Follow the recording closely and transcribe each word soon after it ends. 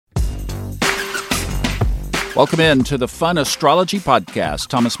Welcome in to the Fun Astrology Podcast.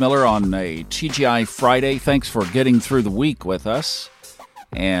 Thomas Miller on a TGI Friday. Thanks for getting through the week with us.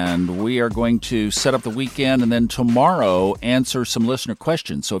 And we are going to set up the weekend and then tomorrow answer some listener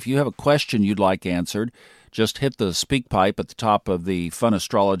questions. So if you have a question you'd like answered, just hit the speak pipe at the top of the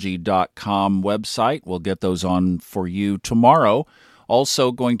funastrology.com website. We'll get those on for you tomorrow.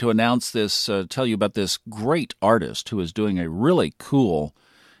 Also going to announce this, tell you about this great artist who is doing a really cool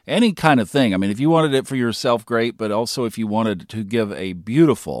any kind of thing. I mean, if you wanted it for yourself, great, but also if you wanted to give a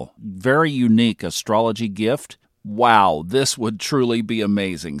beautiful, very unique astrology gift, wow, this would truly be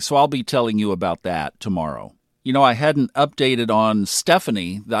amazing. So I'll be telling you about that tomorrow. You know, I hadn't updated on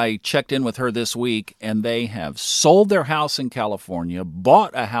Stephanie. I checked in with her this week, and they have sold their house in California,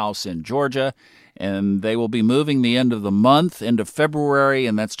 bought a house in Georgia, and they will be moving the end of the month, end of February,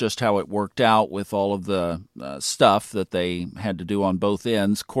 and that's just how it worked out with all of the stuff that they had to do on both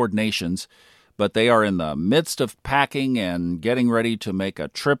ends, coordinations. But they are in the midst of packing and getting ready to make a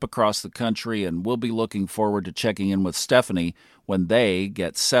trip across the country, and we'll be looking forward to checking in with Stephanie when they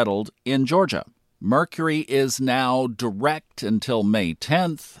get settled in Georgia. Mercury is now direct until May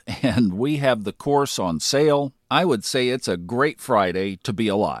 10th, and we have the course on sale. I would say it's a great Friday to be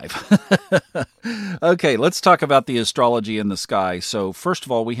alive. Okay, let's talk about the astrology in the sky. So first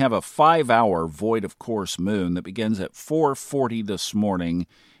of all, we have a 5-hour void of course moon that begins at 4:40 this morning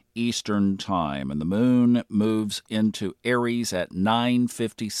Eastern Time, and the moon moves into Aries at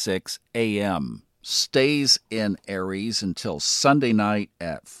 9:56 a.m., stays in Aries until Sunday night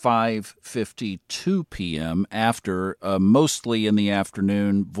at 5:52 p.m. after a mostly in the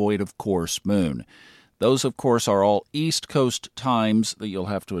afternoon void of course moon. Those, of course, are all East Coast times that you'll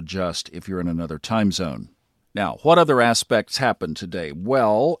have to adjust if you're in another time zone. Now, what other aspects happened today?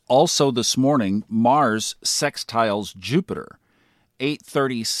 Well, also this morning, Mars sextiles Jupiter.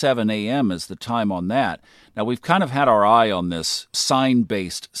 8:37 a.m. is the time on that. Now, we've kind of had our eye on this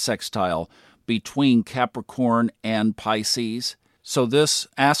sign-based sextile between Capricorn and Pisces. So this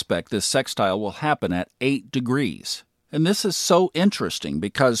aspect, this sextile, will happen at 8 degrees. And this is so interesting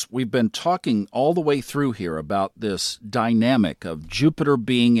because we've been talking all the way through here about this dynamic of Jupiter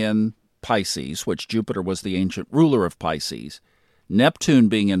being in Pisces, which Jupiter was the ancient ruler of Pisces, Neptune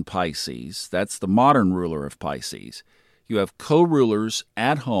being in Pisces, that's the modern ruler of Pisces. You have co-rulers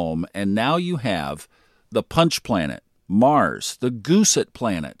at home, and now you have the punch planet, Mars, the Gooset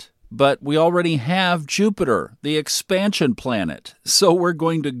planet. But we already have Jupiter, the expansion planet. So we're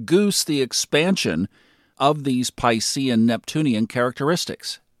going to goose the expansion of these Piscean Neptunian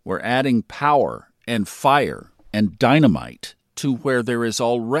characteristics. We're adding power and fire and dynamite to where there is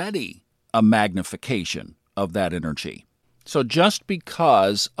already a magnification of that energy. So just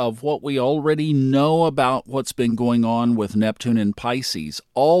because of what we already know about what's been going on with Neptune in Pisces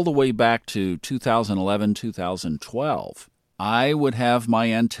all the way back to 2011, 2012, I would have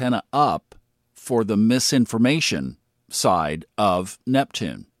my antenna up for the misinformation side of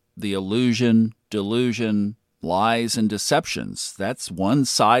Neptune. The illusion, delusion, lies, and deceptions. That's one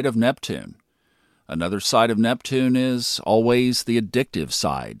side of Neptune. Another side of Neptune is always the addictive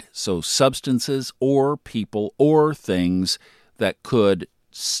side. So substances or people or things that could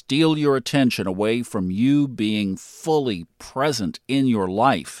steal your attention away from you being fully present in your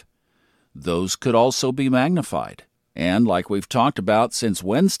life. Those could also be magnified. And like we've talked about since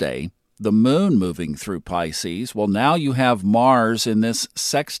Wednesday, the moon moving through Pisces, well, now you have Mars in this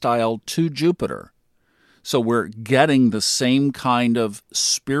sextile to Jupiter. So we're getting the same kind of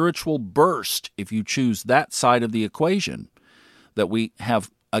spiritual burst, if you choose that side of the equation, that we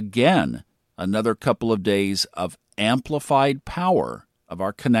have, again, another couple of days of amplified power of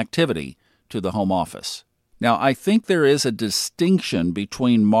our connectivity to the home office. Now, I think there is a distinction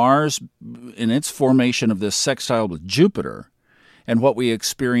between Mars in its formation of this sextile with Jupiter and what we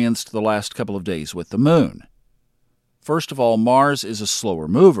experienced the last couple of days with the moon. First of all, Mars is a slower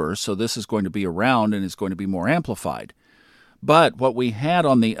mover, so this is going to be around and is going to be more amplified. But what we had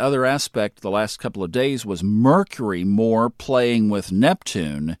on the other aspect the last couple of days was Mercury more playing with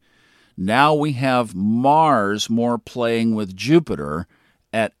Neptune. Now we have Mars more playing with Jupiter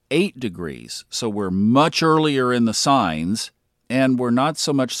at 8 degrees. So we're much earlier in the signs, and we're not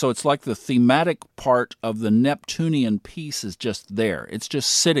so much, so it's like the thematic part of the Neptunian piece is just there. It's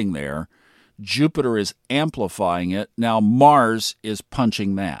just sitting there. Jupiter is amplifying it. Now Mars is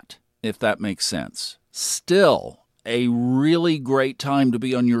punching that, if that makes sense. Still, a really great time to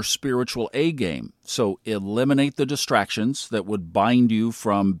be on your spiritual A game. So eliminate the distractions that would bind you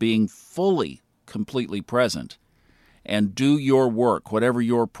from being fully, completely present. And do your work, whatever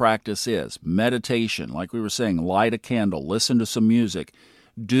your practice is. Meditation, like we were saying, light a candle, listen to some music.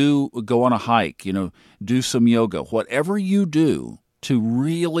 go on a hike, do some yoga. Whatever you do to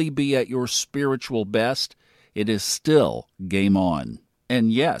really be at your spiritual best, it is still game on.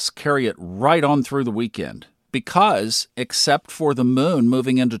 And yes, carry it right on through the weekend. Because, except for the moon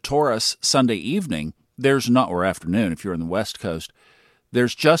moving into Taurus Sunday evening, or afternoon if you're in the West Coast,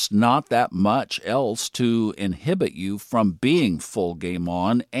 there's just not that much else to inhibit you from being full game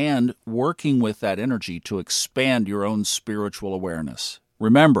on and working with that energy to expand your own spiritual awareness.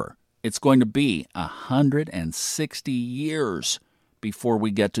 Remember, it's going to be 160 years before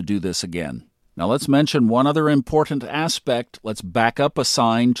we get to do this again. Now let's mention one other important aspect. Let's back up a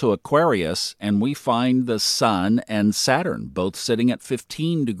sign to Aquarius, and we find the Sun and Saturn both sitting at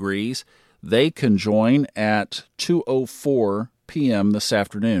 15 degrees. They conjoin at 2:04 p.m. this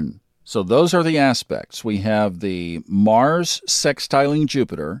afternoon. So those are the aspects. We have the Mars sextiling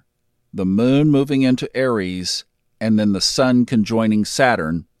Jupiter, the Moon moving into Aries, and then the Sun conjoining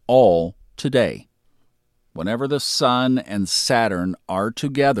Saturn, all today. Whenever the Sun and Saturn are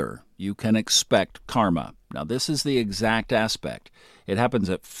together, you can expect karma. Now, this is the exact aspect. It happens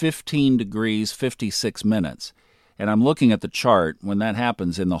at 15 degrees, 56 minutes. And I'm looking at the chart. When that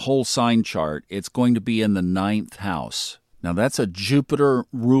happens in the whole sign chart, it's going to be in the 9th house. Now, that's a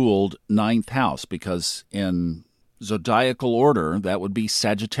Jupiter-ruled 9th house because in zodiacal order, that would be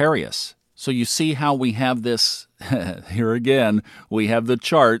Sagittarius. So you see how we have this, here again, we have the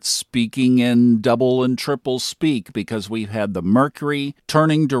chart speaking in double and triple speak because we've had the Mercury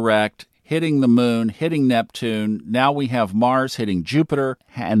turning direct, hitting the Moon, hitting Neptune. Now we have Mars hitting Jupiter,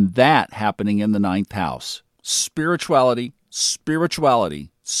 and that happening in the 9th house. Spirituality,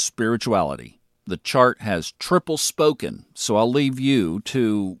 spirituality, spirituality. The chart has triple spoken, so I'll leave you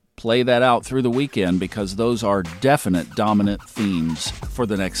to play that out through the weekend because those are definite dominant themes for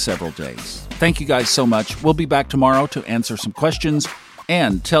the next several days. Thank you guys so much. We'll be back tomorrow to answer some questions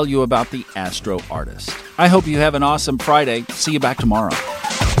and tell you about the Astro Artist. I hope you have an awesome Friday. See you back tomorrow.